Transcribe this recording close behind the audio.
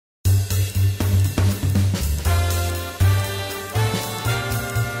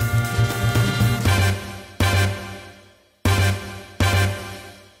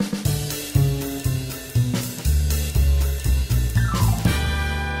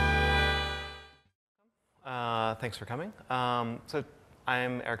Thanks for coming. So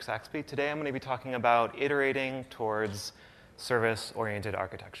I'm Eric Saxby. Today I'm going to be talking about iterating towards service-oriented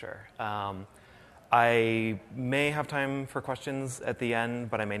architecture. I may have time for questions at the end,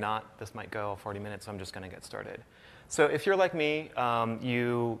 but I may not. This might go 40 minutes, so I'm just going to get started. So if you're like me,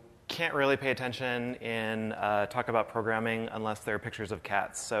 you can't really pay attention in talk about programming unless there are pictures of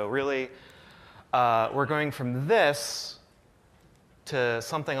cats. So really, we're going from this to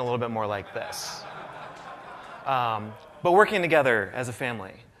something a little bit more like this. But working together as a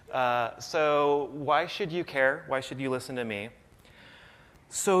family. So why should you care? Why should you listen to me?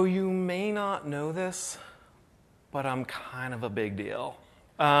 So you may not know this, but I'm kind of a big deal.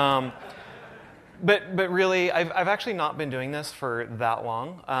 But really, I've actually not been doing this for that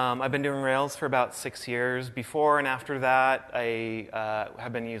long. I've been doing Rails for about 6 years. Before and after that, I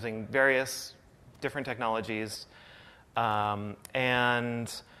have been using various different technologies.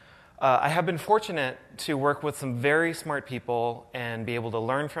 I have been fortunate to work with some very smart people and be able to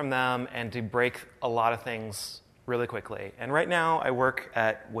learn from them and to break a lot of things really quickly. And right now, I work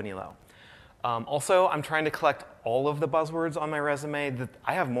at Winilo. Also, I'm trying to collect all of the buzzwords on my resume.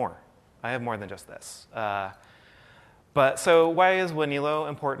 I have more. I have more than just this. So why is Winilo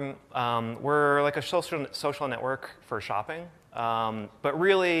important? We're like a social network for shopping. But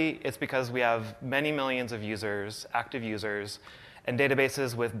really, it's because we have many millions of users, active users, and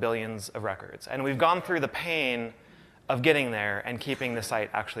databases with billions of records. And we've gone through the pain of getting there and keeping the site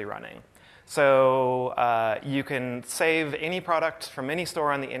actually running. So you can save any product from any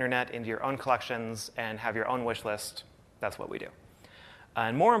store on the internet into your own collections and have your own wish list. That's what we do.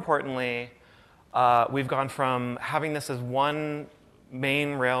 And more importantly, we've gone from having this as one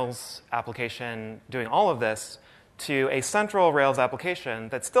main Rails application doing all of this to a central Rails application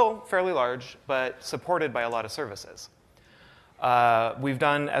that's still fairly large, but supported by a lot of services. We've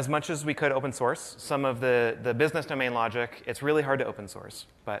done as much as we could open source. Some of the business domain logic, it's really hard to open source,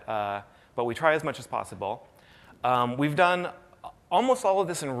 but we try as much as possible. We've done almost all of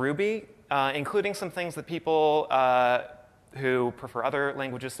this in Ruby, including some things that people who prefer other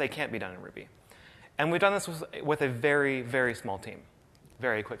languages say can't be done in Ruby. And we've done this with a very, very small team,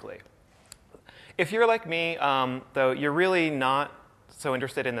 very quickly. If you're like me, though, you're really not so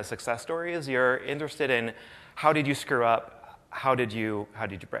interested in the success stories. You're interested in how did you screw up, how did you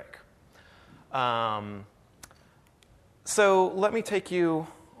break. So let me take you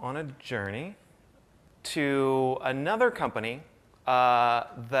on a journey to another company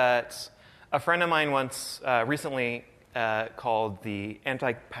that a friend of mine once recently called the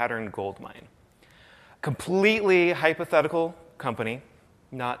anti-pattern gold mine. Completely hypothetical company,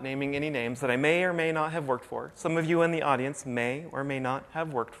 not naming any names that I may or may not have worked for. Some of you in the audience may or may not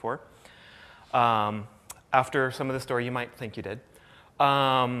have worked for. After some of the story, you might think you did.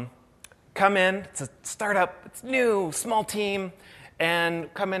 Come in, it's a startup, it's new, small team,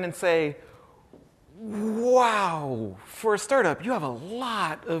 and come in and say, wow, for a startup, you have a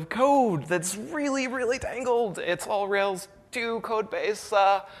lot of code that's really, really tangled. It's all Rails 2 code base.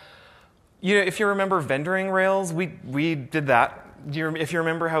 If you remember vendoring Rails, we did that. If you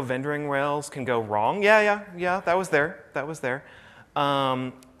remember how vendoring Rails can go wrong, yeah, that was there.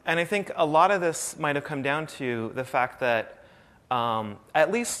 And I think a lot of this might have come down to the fact that,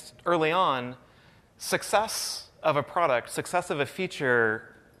 at least early on, success of a product, success of a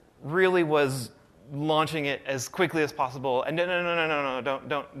feature, really was launching it as quickly as possible. And no,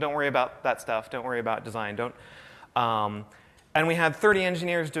 don't worry about that stuff. Don't worry about design. And we had 30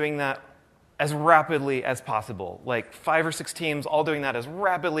 engineers doing that as rapidly as possible, like 5 or 6 teams all doing that as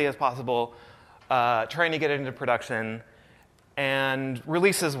rapidly as possible, trying to get it into production. And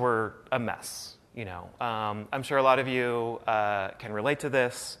releases were a mess. I'm sure a lot of you can relate to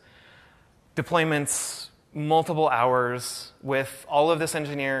this. Deployments, multiple hours with all of these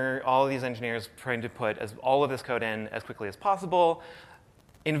engineers trying to put all of this code in as quickly as possible.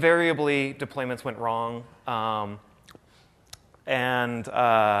 Invariably, deployments went wrong.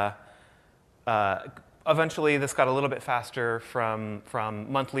 Eventually, this got a little bit faster from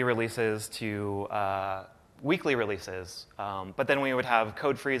monthly releases to weekly releases. But then we would have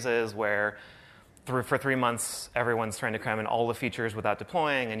code freezes where for 3 months, everyone's trying to cram in all the features without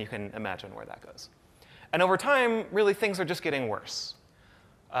deploying, and you can imagine where that goes. And over time, really, things are just getting worse.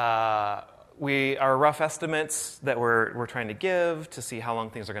 Our rough estimates that we're trying to give to see how long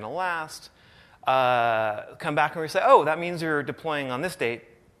things are going to last come back and we say, oh, that means you're deploying on this date.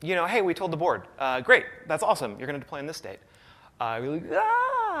 Hey, we told the board. Great, that's awesome. You're going to deploy on this date. With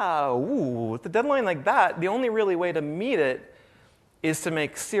the deadline like that, the only really way to meet it is to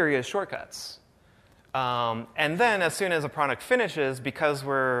make serious shortcuts. And then as soon as a product finishes, because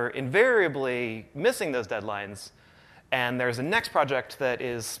we're invariably missing those deadlines, and there's a next project that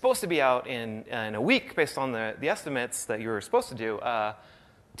is supposed to be out in a week based on the estimates that you were supposed to do,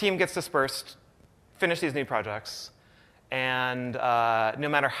 team gets dispersed, finish these new projects, and no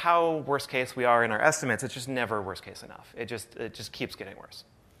matter how worst case we are in our estimates, it's just never worst case enough. It just keeps getting worse.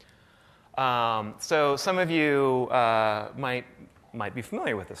 So some of you might be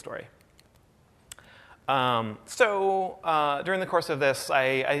familiar with this story. During the course of this,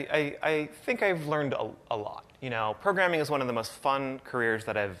 I think I've learned a lot. You know, programming is one of the most fun careers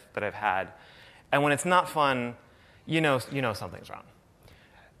that I've had, and when it's not fun, you know something's wrong.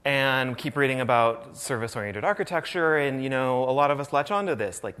 And keep reading about service-oriented architecture, and a lot of us latch onto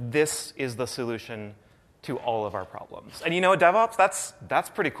this. Like, this is the solution to all of our problems. And DevOps, that's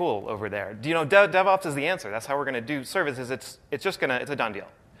pretty cool over there. Do you know DevOps is the answer? That's how we're going to do services. It's a done deal.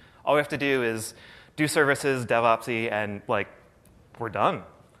 All we have to do is do services, DevOpsy, and we're done.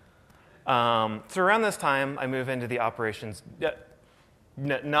 So around this time, I move into the operations,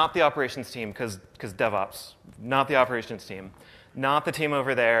 not the operations team, because DevOps, not the operations team, not the team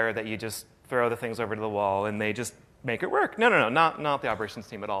over there that you just throw the things over to the wall and they just make it work. No, not the operations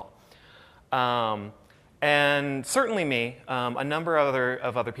team at all. And certainly me, a number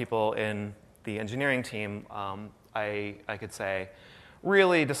of other people in the engineering team, I could say,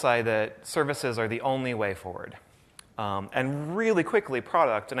 really decide that services are the only way forward. And really quickly,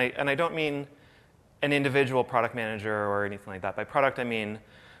 product, and I don't mean an individual product manager or anything like that. By product, I mean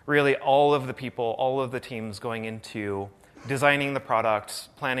really all of the people, all of the teams going into designing the product,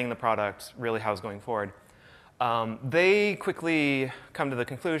 planning the product, really how it's going forward. They quickly come to the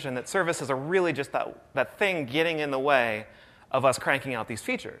conclusion that services are really just that thing getting in the way of us cranking out these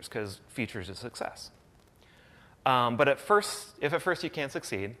features, because features is success. But if at first you can't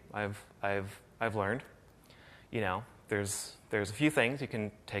succeed, I've learned, there's a few things. You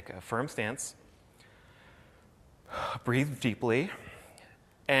can take a firm stance, breathe deeply,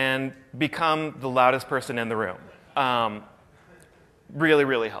 and become the loudest person in the room. Really,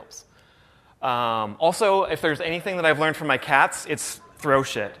 really helps. Also, if there's anything that I've learned from my cats, it's throw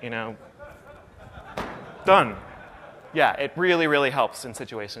shit, Done. Yeah, it really, really helps in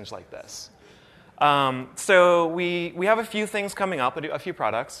situations like this. So we have a few things coming up, a few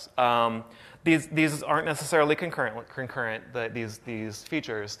products. These aren't necessarily concurrent, these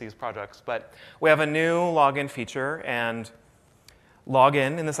features, these projects, but we have a new login feature, and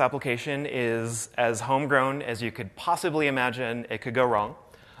login in this application is as homegrown as you could possibly imagine it could go wrong.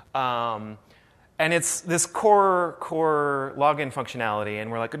 And it's this core login functionality, and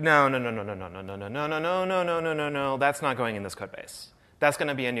we're like, no, that's not going in this code base. That's going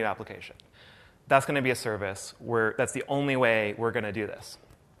to be a new application. That's going to be a service. That's the only way we're going to do this.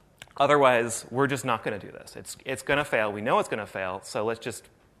 Otherwise, we're just not going to do this. It's going to fail. We know it's going to fail, so let's just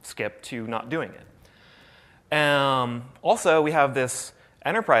skip to not doing it. Also, we have this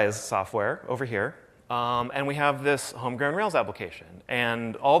enterprise software over here, and we have this homegrown Rails application.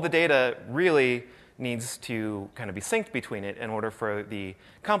 And all the data really needs to kind of be synced between it in order for the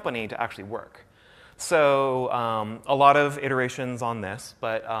company to actually work. So a lot of iterations on this,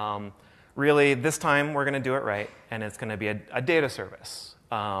 but really this time we're going to do it right, and it's going to be a data service.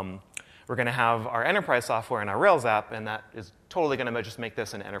 We're going to have our enterprise software in our Rails app, and that is totally going to just make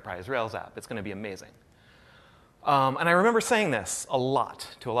this an enterprise Rails app. It's going to be amazing. And I remember saying this a lot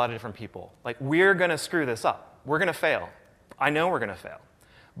to a lot of different people. Like, we're going to screw this up. We're going to fail. I know we're going to fail.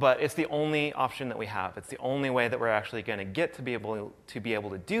 But it's the only option that we have. It's the only way that we're actually going to get to be able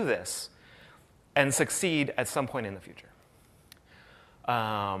to do this and succeed at some point in the future.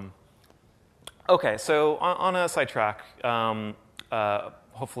 OK, so on a sidetrack,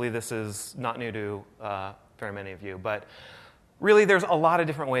 hopefully this is not new to very many of you, but really, there's a lot of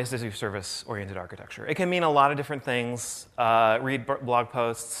different ways to do service-oriented architecture. It can mean a lot of different things. Read blog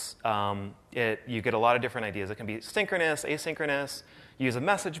posts. You get a lot of different ideas. It can be synchronous, asynchronous, use a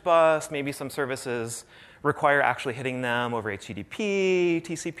message bus. Maybe some services require actually hitting them over HTTP,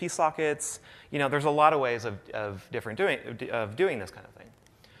 TCP sockets. There's a lot of ways of doing this kind of thing.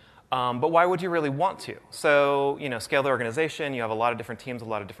 But why would you really want to? So, scale the organization. You have a lot of different teams, a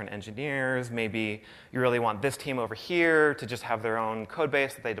lot of different engineers. Maybe you really want this team over here to just have their own code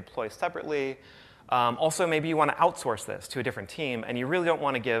base that they deploy separately. Also, maybe you want to outsource this to a different team, and you really don't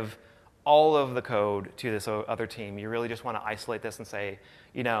want to give all of the code to this other team. You really just want to isolate this and say,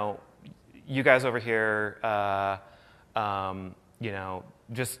 you guys over here,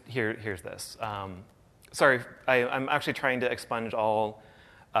 just here's this. Sorry, I'm actually trying to expunge all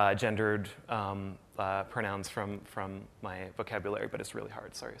gendered pronouns from my vocabulary, but it's really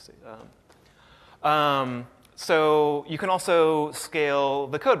hard. Sorry. So you can also scale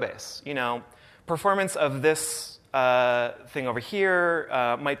the code base. Performance of this thing over here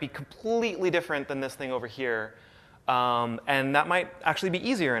might be completely different than this thing over here. And that might actually be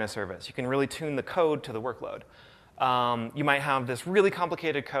easier in a service. You can really tune the code to the workload. You might have this really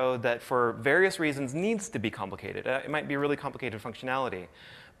complicated code that, for various reasons, needs to be complicated. It might be really complicated functionality.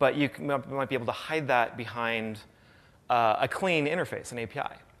 But you might be able to hide that behind a clean interface, an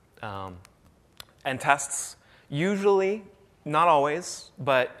API. And tests, usually, not always,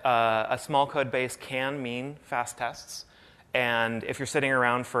 but a small code base can mean fast tests. And if you're sitting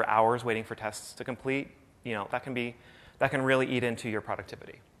around for hours waiting for tests to complete, that can really eat into your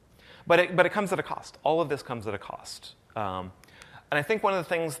productivity. But it comes at a cost. All of this comes at a cost. And I think one of the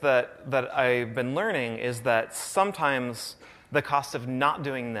things that I've been learning is that sometimes the cost of not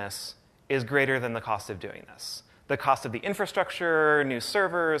doing this is greater than the cost of doing this. The cost of the infrastructure, new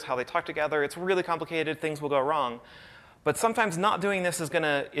servers, how they talk together, it's really complicated, things will go wrong. But sometimes not doing this is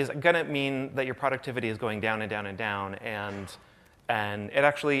gonna mean that your productivity is going down and down and down, and it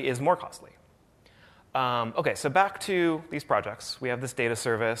actually is more costly. OK, so back to these projects. We have this data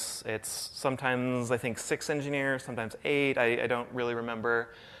service. It's sometimes, I think, 6 engineers, sometimes 8. I don't really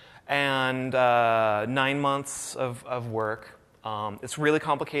remember. And 9 months of work. It's really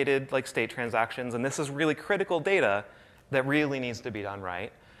complicated, like state transactions. And this is really critical data that really needs to be done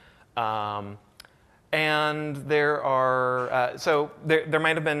right. And there are, so there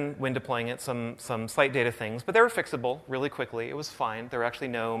might have been, when deploying it, some slight data things. But they were fixable really quickly. It was fine. There were actually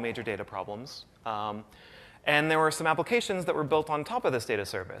no major data problems. And there were some applications that were built on top of this data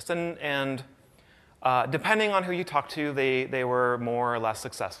service. And depending on who you talk to, they were more or less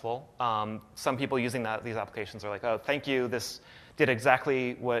successful. Some people using these applications are like, oh, thank you. This did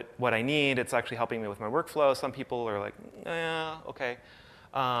exactly what I need. It's actually helping me with my workflow. Some people are like, OK.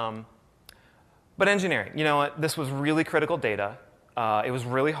 But engineering, you know what? This was really critical data. It was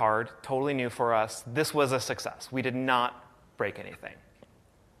really hard, totally new for us. This was a success. We did not break anything.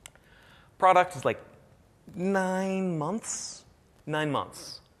 Product is like 9 months. 9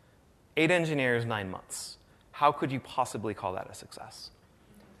 months. 8 engineers, 9 months. How could you possibly call that a success?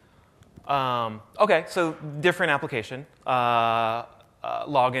 OK, so different application.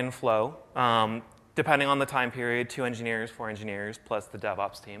 Login flow. Depending on the time period, 2 engineers, 4 engineers, plus the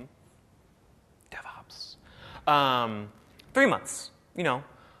DevOps team. DevOps. 3 months. We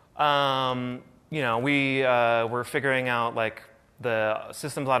were figuring out like the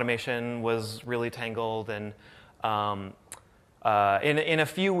systems automation was really tangled, and in a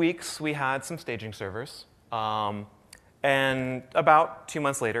few weeks we had some staging servers. And about 2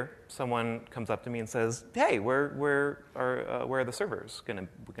 months later, someone comes up to me and says, "Hey, where are the servers going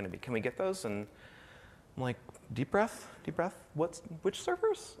to be? Can we get those?" And I'm like, deep breath. Which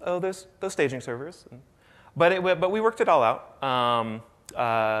servers? Oh, there's those staging servers. But we worked it all out.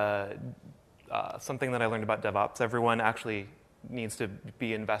 Something that I learned about DevOps: everyone actually needs to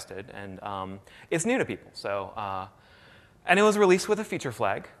be invested, and it's new to people. So, and it was released with a feature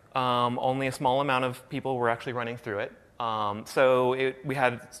flag. Only a small amount of people were actually running through it. So we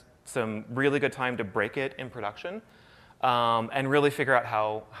had some really good time to break it in production and really figure out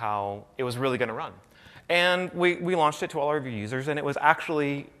how it was really going to run. And we launched it to all our users, and it was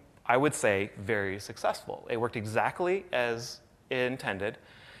actually, I would say, very successful. It worked exactly as intended.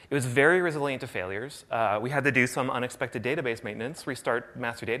 It was very resilient to failures. We had to do some unexpected database maintenance, restart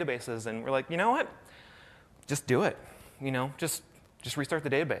master databases, and we're like, you know what? Just do it. Just restart the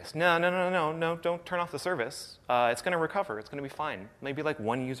database. No, don't turn off the service. It's going to recover. It's going to be fine. Maybe like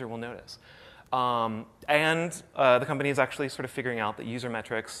one user will notice. And the company is actually sort of figuring out that user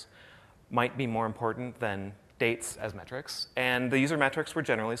metrics might be more important than dates as metrics. And the user metrics were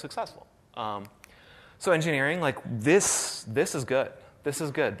generally successful. So engineering, like this is good. This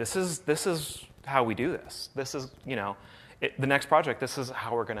is good. This is how we do this. This is, the next project. This is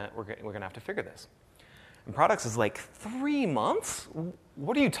how we're gonna have to figure this. And products is like 3 months.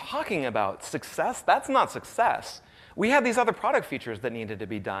 What are you talking about? Success? That's not success. We had these other product features that needed to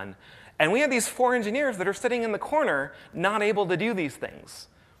be done, and we had these 4 engineers that are sitting in the corner, not able to do these things.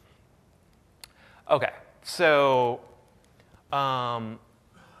 Okay, so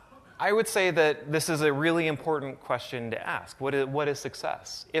I would say that this is a really important question to ask. What is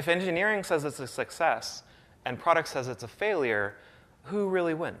success? If engineering says it's a success and product says it's a failure, who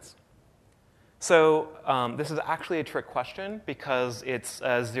really wins? So this is actually a trick question because it's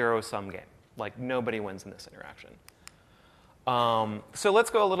a zero-sum game. Like, nobody wins in this interaction. So let's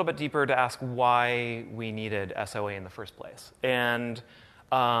go a little bit deeper to ask why we needed SOA in the first place. And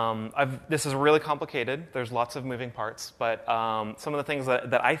This is really complicated. There's lots of moving parts, but some of the things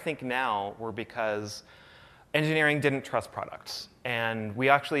that I think now were because engineering didn't trust products. And we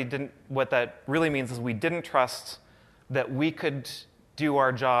actually didn't, what that really means is we didn't trust that we could do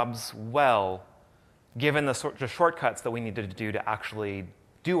our jobs well given the sort of shortcuts that we needed to do to actually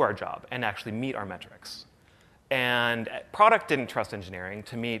do our job and actually meet our metrics. And product didn't trust engineering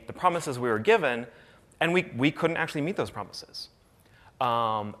to meet the promises we were given, and we couldn't actually meet those promises.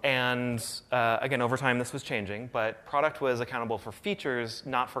 Again, over time, this was changing, but product was accountable for features,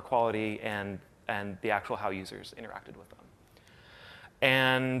 not for quality and the actual how users interacted with them.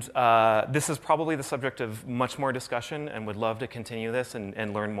 And this is probably the subject of much more discussion, and would love to continue this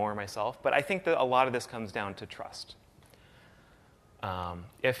and learn more myself. But I think that a lot of this comes down to trust.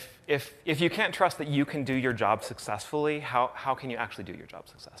 If you can't trust that you can do your job successfully, how can you actually do your job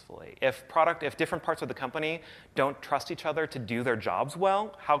successfully? If different parts of the company don't trust each other to do their jobs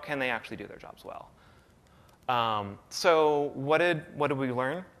well, how can they actually do their jobs well? So what did we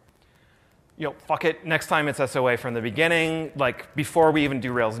learn? Fuck it. Next time it's SOA from the beginning. Like before we even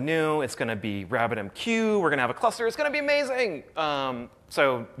do Rails new, it's going to be RabbitMQ. We're going to have a cluster. It's going to be amazing.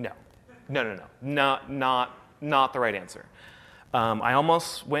 So no, not the right answer. I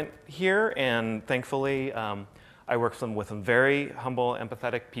almost went here, and thankfully, I worked with some very humble,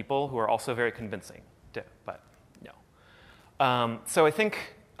 empathetic people who are also very convincing. But no. So I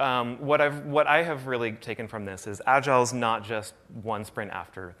think what I have really taken from this is Agile is not just one sprint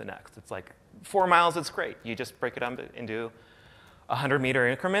after the next. It's like 4 miles. It's great. You just break it up into 100-meter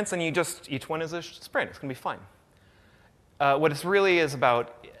increments, and each one is a sprint. It's going to be fun. What it really is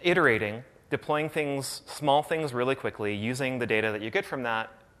about iterating. Deploying small things really quickly, using the data that you get from that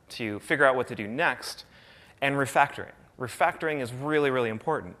to figure out what to do next, and refactoring. Refactoring is really, really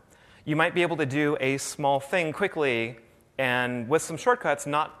important. You might be able to do a small thing quickly and with some shortcuts,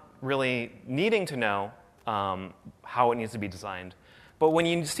 not really needing to know how it needs to be designed. But when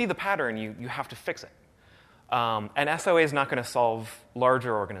you see the pattern, you have to fix it. And SOA is not going to solve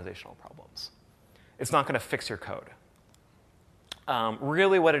larger organizational problems. It's not going to fix your code.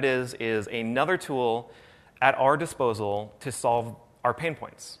 Really what it is another tool at our disposal to solve our pain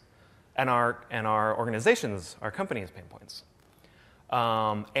points and our organizations, our company's pain points.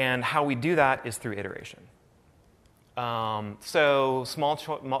 And how we do that is through iteration. So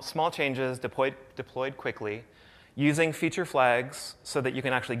small changes deployed quickly, using feature flags so that you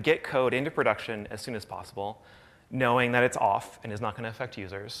can actually get code into production as soon as possible, knowing that it's off and is not going to affect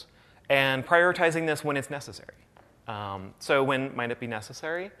users, and prioritizing this when it's necessary. So when might it be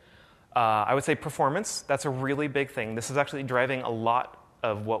necessary? I would say performance. That's a really big thing. This is actually driving a lot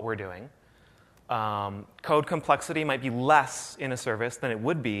of what we're doing. Code complexity might be less in a service than it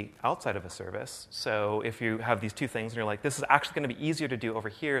would be outside of a service. So if you have these two things and you're like, this is actually going to be easier to do over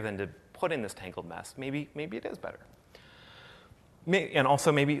here than to put in this tangled mess, maybe it is better. And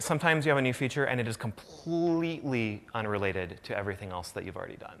also maybe sometimes you have a new feature and it is completely unrelated to everything else that you've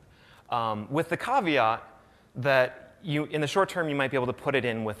already done. With the caveat that in the short term, you might be able to put it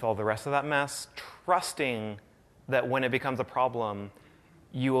in with all the rest of that mess, trusting that when it becomes a problem,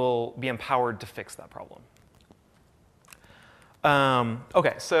 you will be empowered to fix that problem.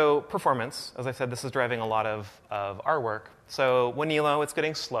 OK, so performance. As I said, this is driving a lot of our work. So Wanilo, it's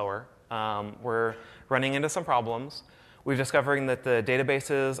getting slower. We're running into some problems. We're discovering that the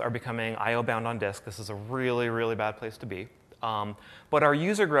databases are becoming I/O bound on disk. This is a really, really bad place to be. But our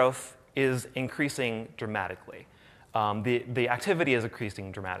user growth is increasing dramatically. The activity is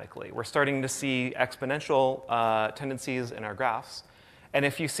increasing dramatically. We're starting to see exponential tendencies in our graphs. And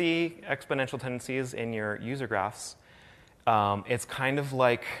if you see exponential tendencies in your user graphs, it's kind of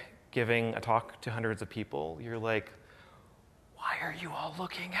like giving a talk to hundreds of people. You're like, why are you all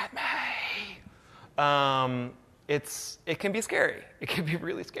looking at me? It can be scary. It can be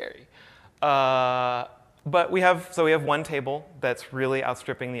really scary. But we have one table that's really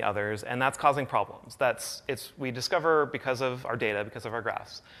outstripping the others, and that's causing problems. We discover because of our data, because of our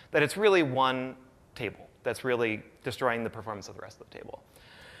graphs, that it's really one table that's really destroying the performance of the rest of the table.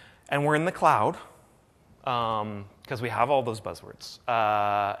 And we're in the cloud because we have all those buzzwords.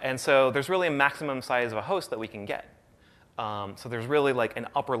 And so there's really a maximum size of a host that we can get. So there's really like an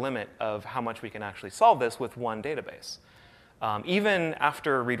upper limit of how much we can actually solve this with one database. Even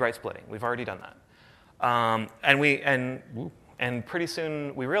after read-write splitting, we've already done that. And pretty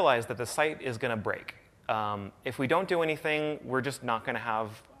soon we realize that the site is going to break. If we don't do anything, we're just not going to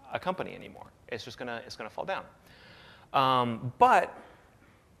have a company anymore. It's going to fall down. But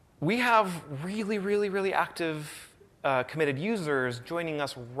we have really, really, really active committed users joining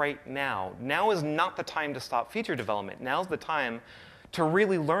us right now. Now is not the time to stop feature development. Now's the time to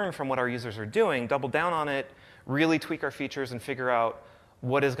really learn from what our users are doing, double down on it, really tweak our features, and figure out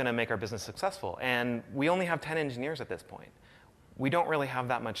what is going to make our business successful. And we only have 10 engineers at this point. We don't really have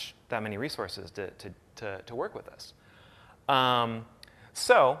that many resources to work with this.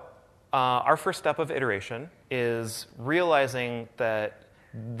 Our first step of iteration is realizing that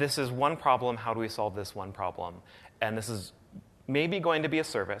this is one problem. How do we solve this one problem? And this is maybe going to be a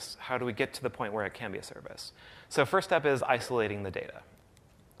service. How do we get to the point where it can be a service? So first step is isolating the data.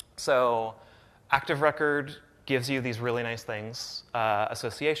 So active record gives you these really nice things.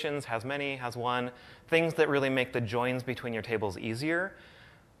 Associations has many, has one. Things that really make the joins between your tables easier.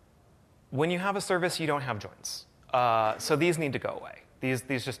 When you have a service, you don't have joins. So these need to go away.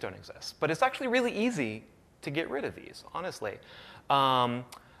 These just don't exist. But it's actually really easy to get rid of these, honestly. A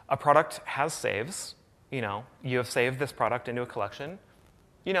product has saves. You have saved this product into a collection.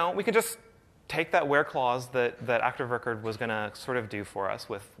 We could just take that where clause that active record was going to sort of do for us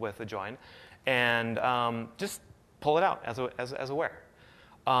with a join, and just pull it out as a where.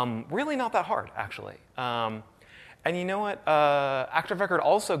 Really not that hard, actually. And you know what? Active record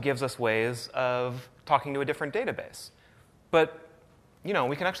also gives us ways of talking to a different database. But we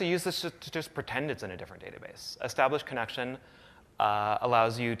can actually use this to just pretend it's in a different database. Established connection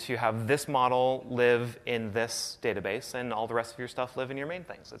allows you to have this model live in this database, and all the rest of your stuff live in your main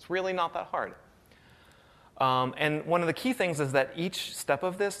things. It's really not that hard. And one of the key things is that each step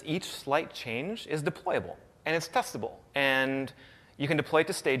of this, each slight change, is deployable, and it's testable. And you can deploy it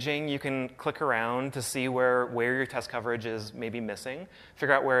to staging. You can click around to see where your test coverage is maybe missing,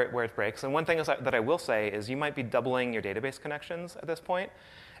 figure out where it breaks. And one thing that I will say is you might be doubling your database connections at this point.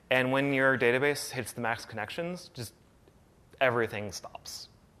 And when your database hits the max connections, just everything stops.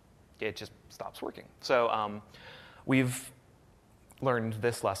 It just stops working. So we've learned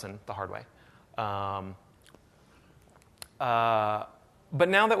this lesson the hard way. But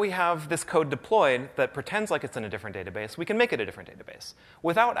now that we have this code deployed that pretends like it's in a different database, we can make it a different database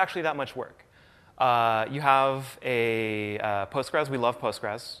without actually that much work. You have a Postgres. We love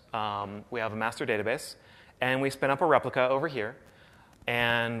Postgres. We have a master database. And we spin up a replica over here.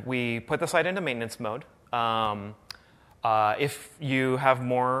 And we put the site into maintenance mode. If you have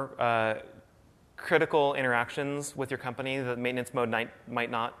more critical interactions with your company, the maintenance mode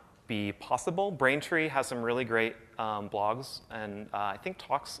might not be possible. Braintree has some really great blogs and I think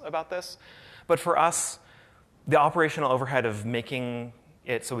talks about this. But for us, the operational overhead of making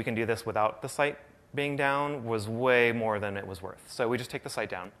it so we can do this without the site being down was way more than it was worth. So we just take the site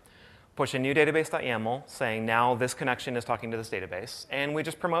down, push a new database.yaml saying now this connection is talking to this database, and we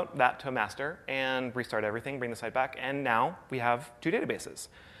just promote that to a master and restart everything, bring the site back, and now we have two databases.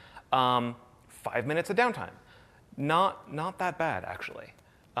 5 minutes of downtime. Not that bad, actually.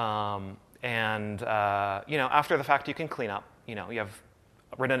 After the fact, you can clean up. You have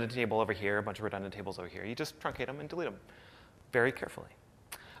a redundant table over here, a bunch of redundant tables over here. You just truncate them and delete them very carefully.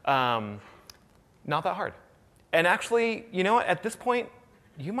 Not that hard. And actually, at this point,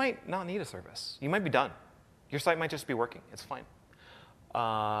 you might not need a service. You might be done. Your site might just be working. It's fine.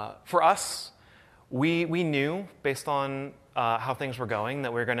 For us, we knew, based on how things were going,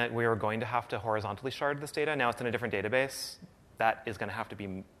 that we were going to have to horizontally shard this data. Now it's in a different database. That is going to have to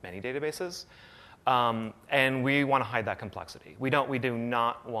be many databases. And we want to hide that complexity. We do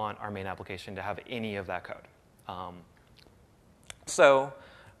not want our main application to have any of that code. So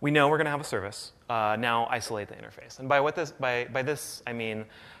we know we're going to have a service. Now isolate the interface. And by this, I mean,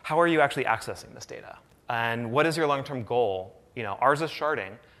 how are you actually accessing this data? And what is your long-term goal? Ours is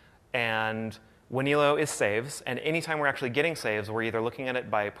sharding, and Wanilo is saves. And anytime we're actually getting saves, we're either looking at it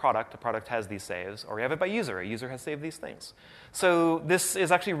by product. A product has these saves, or we have it by user. A user has saved these things. So this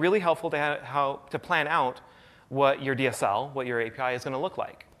is actually really helpful to plan out what your DSL, what your API is going to look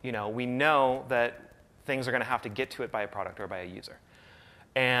like. We know that things are going to have to get to it by a product or by a user.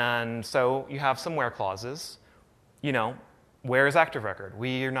 And so you have some where clauses. Where is active record?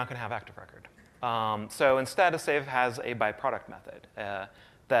 We are not going to have active record. So instead, a save has a by product method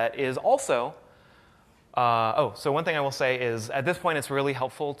that is also. So one thing I will say is, at this point, it's really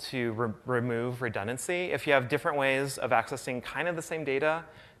helpful to remove redundancy. If you have different ways of accessing kind of the same data,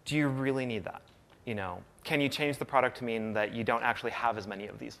 do you really need that? Can you change the product to mean that you don't actually have as many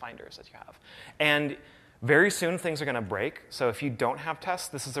of these finders as you have? And very soon, things are going to break. So if you don't have tests,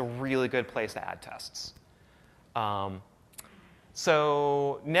 this is a really good place to add tests.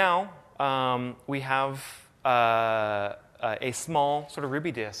 So now we have a small sort of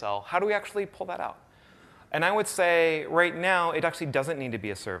Ruby DSL. How do we actually pull that out? And I would say right now, it actually doesn't need to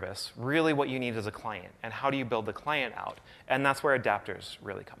be a service. Really, what you need is a client. And how do you build the client out? And that's where adapters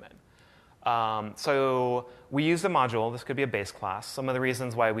really come in. So we used a module. This could be a base class. Some of the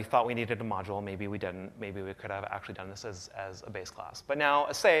reasons why we thought we needed a module, maybe we didn't. Maybe we could have actually done this as a base class. But now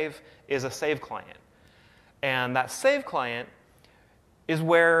a save is a save client. And that save client is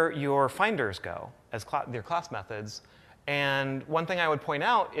where your finders go as your class methods. And one thing I would point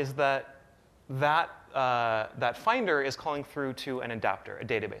out is that that finder is calling through to an adapter, a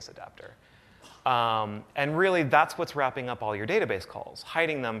database adapter. And really, that's what's wrapping up all your database calls,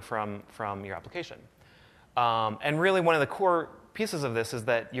 hiding them from your application. And really, one of the core pieces of this is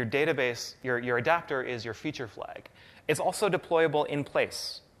that your database, your adapter is your feature flag. It's also deployable in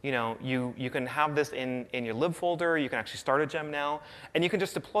place. You can have this in your lib folder. You can actually start a gem now, and you can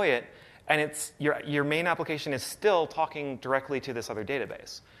just deploy it. And your main application is still talking directly to this other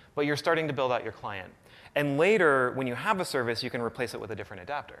database, but you're starting to build out your client. And later, when you have a service, you can replace it with a different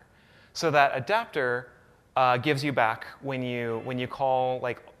adapter. So that adapter gives you back when you call,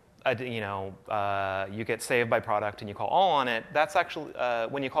 like, you get saved by product and you call all on it. That's actually,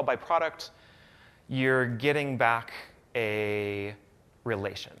 when you call by product, you're getting back a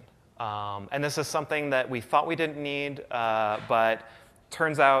relation. And this is something that we thought we didn't need, but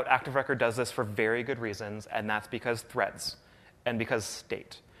turns out Active Record does this for very good reasons, and that's because threads and because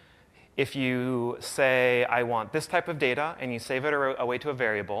state. If you say, I want this type of data, and you save it away to a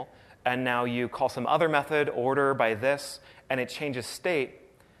variable, and now you call some other method, order by this, and it changes state,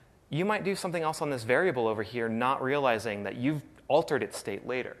 you might do something else on this variable over here, not realizing that you've altered its state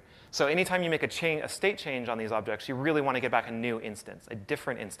later. So anytime you make a state change on these objects, you really want to get back a new instance, a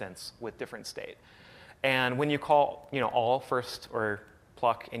different instance with different state. And when you call all first or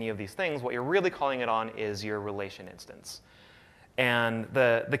pluck any of these things, what you're really calling it on is your relation instance. And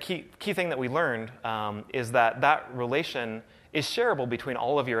the key thing that we learned is that relation is shareable between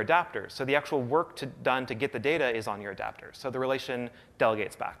all of your adapters. So the actual work done to get the data is on your adapters. So the relation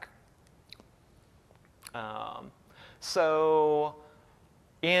delegates back. So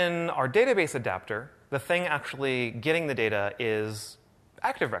in our database adapter, the thing actually getting the data is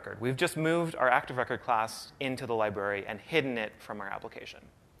Active Record. We've just moved our Active Record class into the library and hidden it from our application.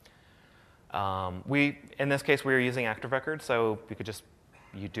 In this case, we are using Active Record, so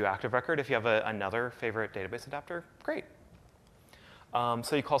you do Active Record. If you have another favorite database adapter, great.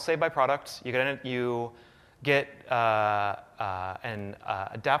 So you call save by product. You get an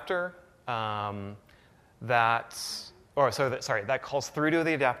adapter that calls through to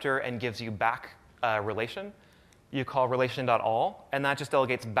the adapter and gives you back a relation. You call relation.all, and that just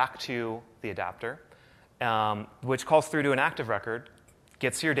delegates back to the adapter, which calls through to an Active Record,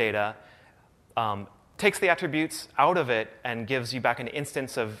 gets your data, takes the attributes out of it, and gives you back an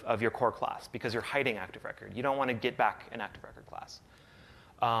instance of your core class, because you're hiding Active Record. You don't want to get back an Active Record class.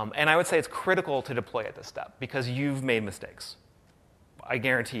 And I would say it's critical to deploy at this step, because you've made mistakes. I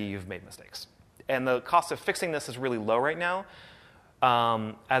guarantee you've made mistakes. And the cost of fixing this is really low right now,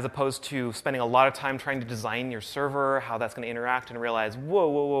 as opposed to spending a lot of time trying to design your server, how that's going to interact, and realize,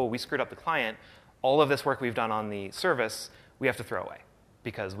 whoa, we screwed up the client. All of this work we've done on the service, we have to throw away,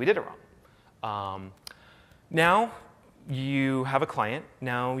 because we did it wrong. Now you have a client.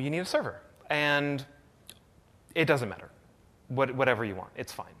 Now you need a server. And it doesn't matter. Whatever you want,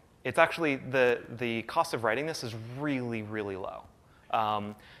 it's fine. It's actually, the cost of writing this is really, really low.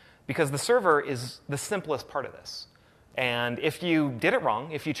 Because the server is the simplest part of this. And if you did it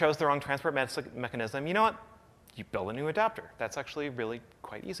wrong, if you chose the wrong transport mechanism, you know what? You build a new adapter. That's actually really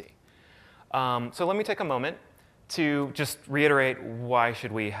quite easy. So let me take a moment to just reiterate why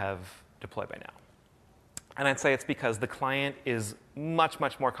should we have deployed by now. And I'd say it's because the client is much,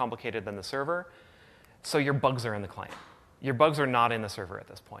 much more complicated than the server. So your bugs are in the client. Your bugs are not in the server at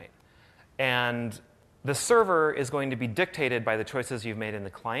this point. And the server is going to be dictated by the choices you've made in the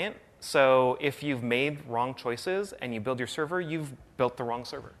client. So if you've made wrong choices and you build your server, you've built the wrong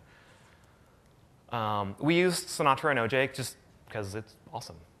server. We used Sinatra and OJ just because it's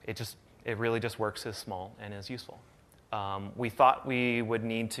awesome. It really just works as small and as useful. We thought we would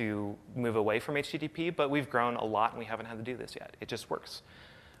need to move away from HTTP, but we've grown a lot and we haven't had to do this yet. It just works.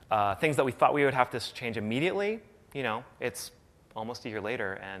 Things that we thought we would have to change immediately, it's almost a year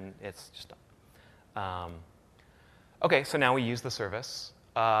later and it's just done. OK, so now we use the service.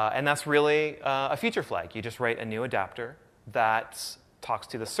 And that's really a feature flag. You just write a new adapter that talks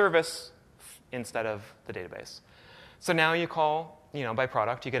to the service instead of the database. So now you call, by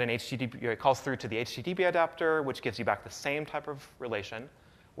product, you get an HTTP, it calls through to the HTTP adapter, which gives you back the same type of relation.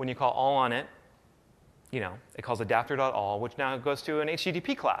 When you call all on it, it calls adapter.all, which now goes to an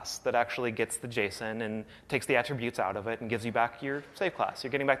HTTP class that actually gets the JSON and takes the attributes out of it and gives you back your save class.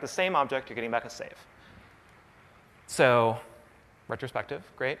 You're getting back the same object. You're getting back a save. So retrospective,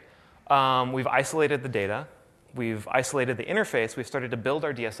 great. We've isolated the data. We've isolated the interface. We've started to build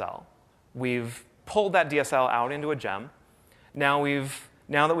our DSL. We've pulled that DSL out into a gem. Now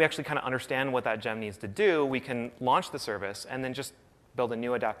that we actually kind of understand what that gem needs to do, we can launch the service and then just build a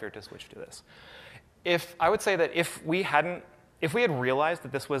new adapter to switch to this. I would say that if we had realized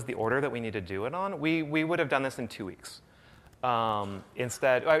that this was the order that we needed to do it on, we would have done this in 2 weeks.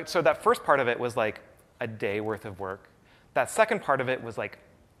 Instead, so that first part of it was like a day worth of work. That second part of it was like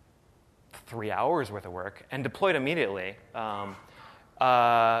 3 hours worth of work and deployed immediately. The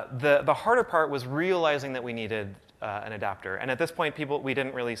harder part was realizing that we needed an adapter. And at this point, we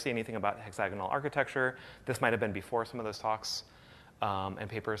didn't really see anything about hexagonal architecture. This might have been before some of those talks and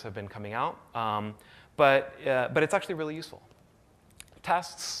papers have been coming out. But it's actually really useful.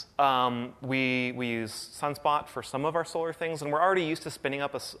 Tests, we use Sunspot for some of our Solar things, and we're already used to spinning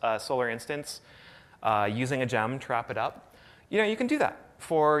up a Solar instance using a gem to wrap it up. You can do that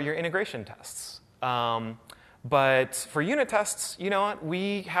for your integration tests. But for unit tests, you know what?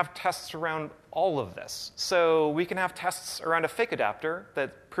 We have tests around all of this. So we can have tests around a fake adapter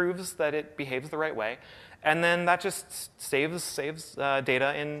that proves that it behaves the right way, and then that just saves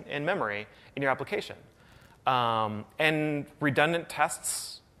data in memory in your application. And redundant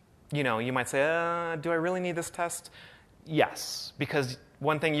tests, you might say, do I really need this test? Yes, because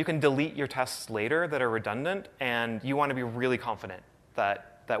one thing, you can delete your tests later that are redundant, and you want to be really confident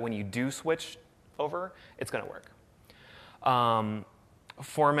that when you do switch over, it's going to work.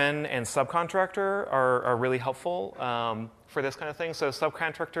 Foreman and subcontractor are really helpful for this kind of thing. So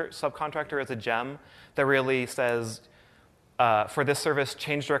subcontractor is a gem that really says, for this service,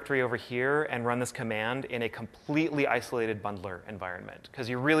 change directory over here and run this command in a completely isolated bundler environment, because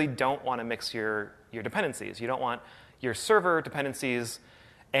you really don't want to mix your dependencies. You don't want your server dependencies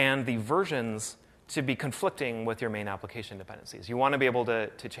and the versions to be conflicting with your main application dependencies. You want to be able to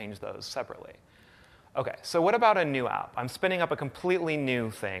change those separately. OK, so what about a new app? I'm spinning up a completely new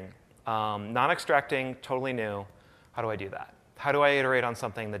thing, non-extracting, totally new. How do I do that? How do I iterate on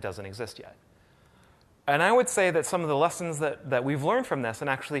something that doesn't exist yet? And I would say that some of the lessons that we've learned from this, and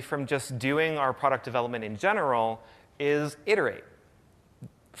actually from just doing our product development in general, is iterate.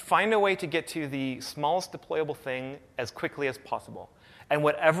 Find a way to get to the smallest deployable thing as quickly as possible. And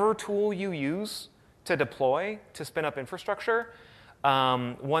whatever tool you use to deploy, to spin up infrastructure,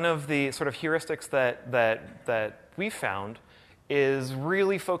 one of the sort of heuristics that we've found is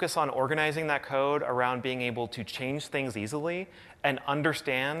really focus on organizing that code around being able to change things easily and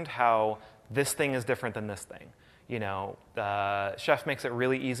understand how this thing is different than this thing. Chef makes it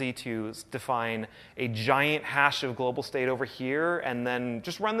really easy to define a giant hash of global state over here and then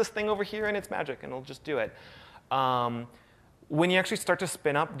just run this thing over here and it's magic and it'll just do it. When you actually start to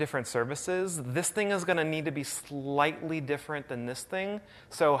spin up different services, this thing is going to need to be slightly different than this thing.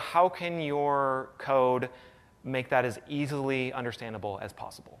 So how can your code make that as easily understandable as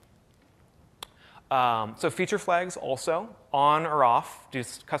possible? So feature flags also, on or off. Do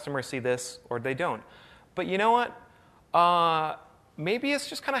customers see this or they don't? But you know what? Maybe it's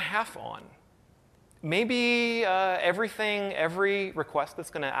just kind of half on. Maybe every request that's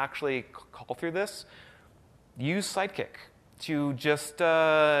going to actually call through this, use Sidekick to just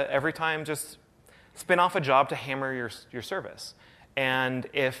every time just spin off a job to hammer your service. And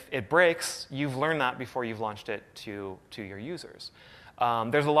if it breaks, you've learned that before you've launched it to your users.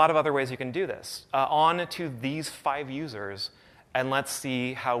 There's a lot of other ways you can do this. On to these 5 users, and let's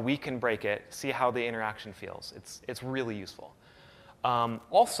see how we can break it, see how the interaction feels. It's really useful.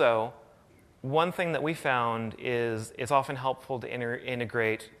 Also, one thing that we found is it's often helpful to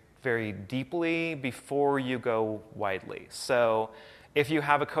integrate very deeply before you go widely. So if you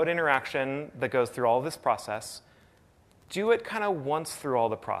have a code interaction that goes through all this process, do it kind of once through all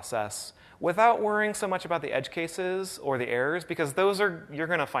the process without worrying so much about the edge cases or the errors, because you're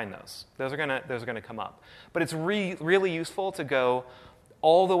going to find those. Those are going to come up. But it's really useful to go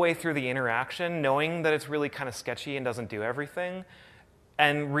all the way through the interaction, knowing that it's really kind of sketchy and doesn't do everything,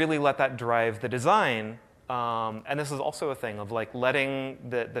 and really let that drive the design. And this is also a thing of like letting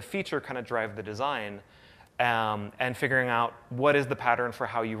the feature kind of drive the design and figuring out what is the pattern for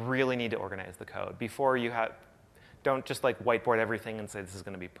how you really need to organize the code before you don't just like whiteboard everything and say this is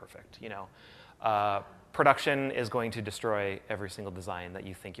going to be perfect. Production is going to destroy every single design that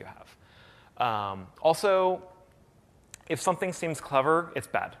you think you have. Also, if something seems clever, it's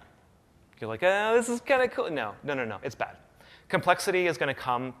bad. You're like, this is kind of cool. No, it's bad. Complexity is going to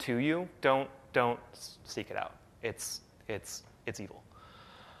come to you. Don't seek it out. It's evil.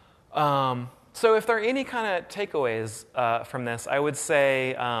 So if there are any kind of takeaways from this, I would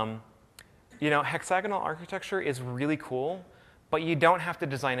say hexagonal architecture is really cool, But you don't have to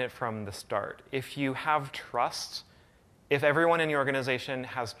design it from the start. If you have trust, if everyone in your organization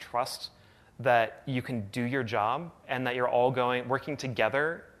has trust that you can do your job and that you're all working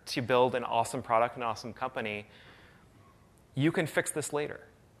together to build an awesome product, an awesome company, you can fix this later.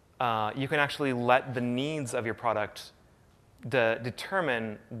 You can actually let the needs of your product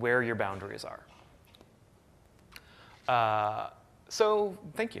determine where your boundaries are. So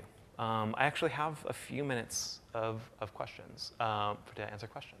thank you. I actually have a few minutes of questions to answer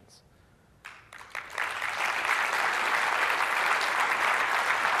questions.